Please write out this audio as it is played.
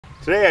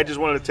Today I just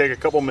wanted to take a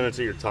couple minutes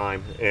of your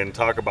time and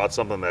talk about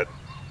something that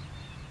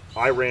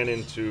I ran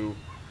into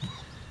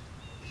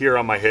here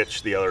on my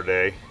hitch the other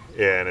day,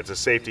 and it's a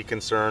safety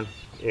concern,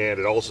 and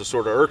it also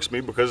sort of irks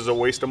me because it's a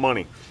waste of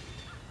money.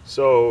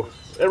 So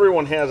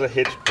everyone has a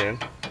hitch pin,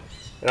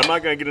 and I'm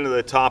not going to get into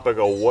the topic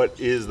of what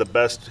is the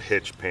best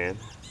hitch pin,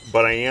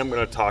 but I am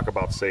going to talk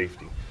about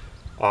safety.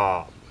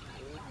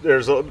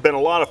 There's been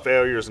a lot of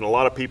failures, and a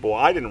lot of people,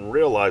 I didn't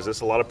realize this,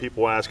 a lot of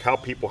people ask how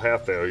people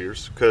have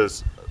failures,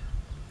 because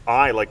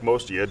I, like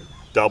most of you,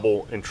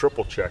 double and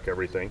triple check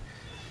everything.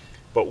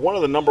 But one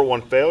of the number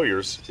one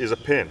failures is a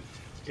pin,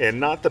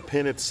 and not the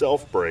pin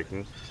itself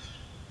breaking,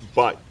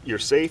 but your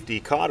safety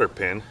cotter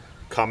pin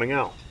coming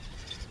out.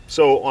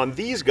 So on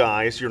these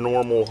guys, your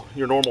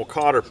normal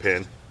cotter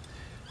pin,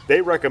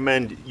 they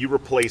recommend you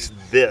replace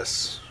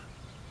this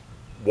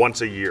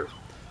once a year.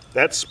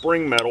 That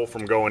spring metal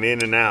from going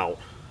in and out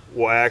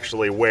will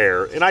actually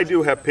wear, and I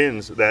do have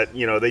pins that,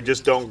 you know, they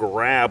just don't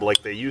grab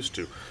like they used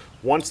to.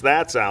 Once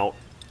that's out,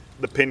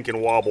 the pin can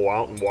wobble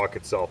out and walk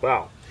itself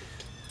out.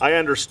 I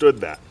understood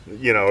that.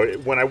 You know,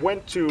 when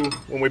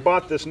we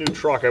bought this new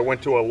truck, I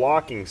went to a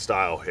locking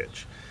style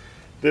hitch.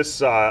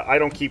 This, I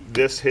don't keep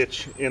this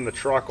hitch in the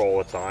truck all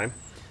the time.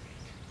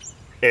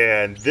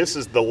 And this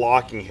is the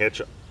locking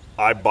hitch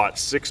I bought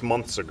 6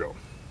 months ago.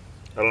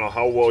 I don't know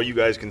how well you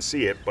guys can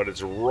see it, but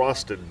it's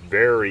rusted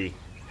very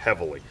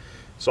heavily.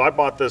 So I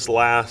bought this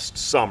last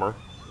summer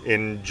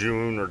in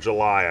June or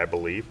July, I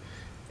believe.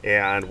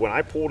 And when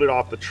I pulled it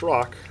off the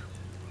truck,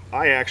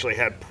 I actually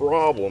had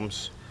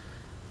problems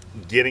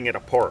getting it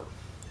apart.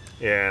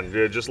 And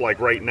just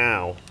like right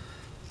now,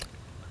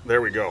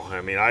 there we go.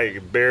 I mean, I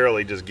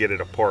barely just get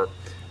it apart.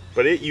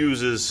 But it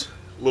uses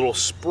little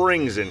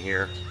springs in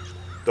here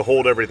to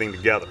hold everything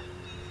together.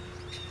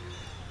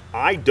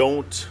 I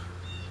don't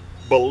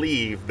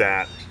believe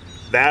that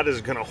that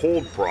is going to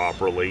hold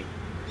properly.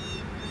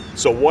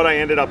 So what I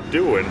ended up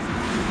doing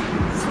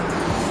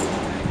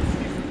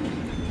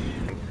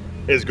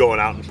is going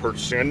out and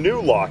purchasing a new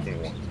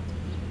locking one.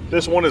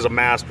 This one is a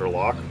master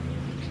lock.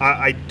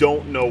 I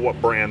don't know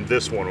what brand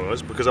this one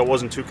was because I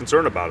wasn't too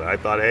concerned about it. I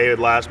thought, hey, it'd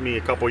last me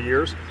a couple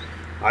years.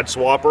 I'd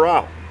swap her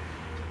out.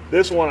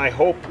 This one I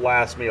hope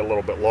lasts me a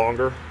little bit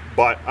longer,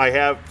 but I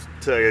have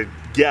to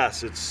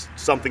guess it's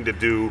something to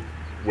do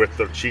with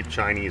the cheap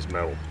Chinese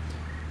metal.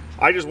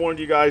 I just wanted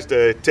you guys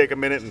to take a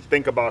minute and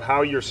think about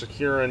how you're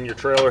securing your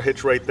trailer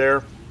hitch right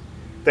there.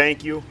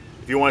 Thank you.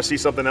 If you want to see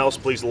something else,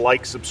 please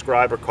like,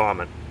 subscribe, or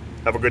comment.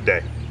 Have a good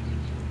day.